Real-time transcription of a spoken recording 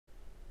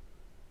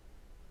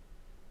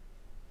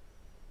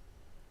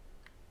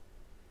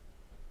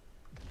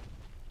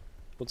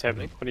What's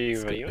happening? What are you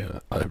videoing? Yeah,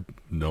 I have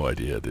no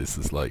idea. This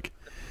is like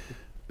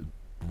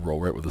roll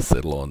rat with a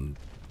saddle on,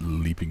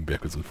 leaping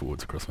backwards and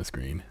forwards across my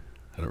screen.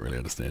 I don't really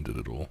understand it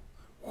at all.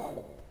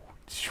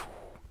 It's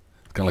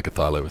kind of like a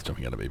Thylo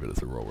jumping out of me, but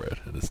it's a roll rat.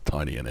 And it's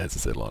tiny and it has a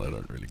saddle on. I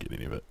don't really get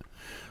any of it.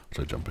 I'll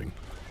try jumping.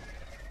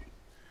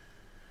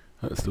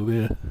 Oh, it's still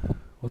there.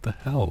 What the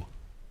hell?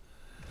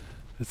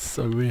 It's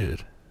so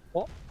weird.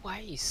 What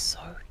weighs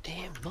so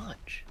damn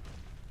much?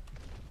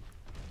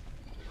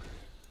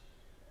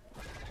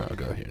 I'll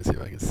go here and see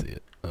if I can see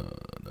it. No,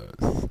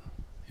 it's,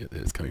 yeah,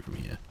 it's coming from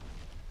here.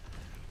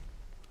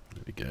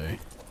 There we go.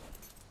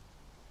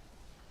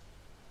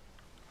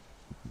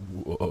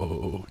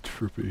 Whoa,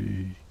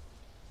 trippy.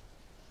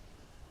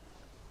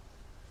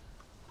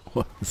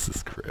 What is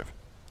this crap?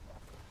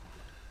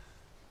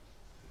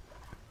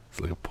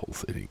 It's like a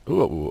pulsating.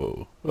 Whoa,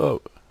 whoa,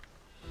 whoa.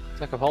 It's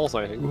like a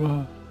pulsating.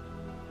 Whoa.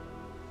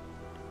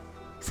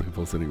 It's like a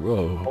pulsating.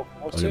 Whoa.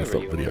 What I'm gonna server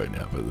stop are you video on?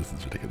 now, but this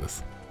is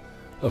ridiculous.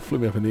 Oh, it flew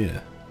me up in the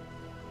air.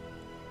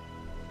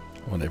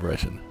 One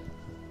aberration.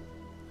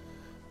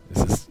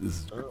 This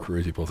is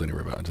crazy pulsating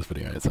robot. I'm just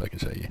videoing it so I can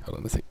show you. Hold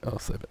on a sec. I'll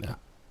save it now.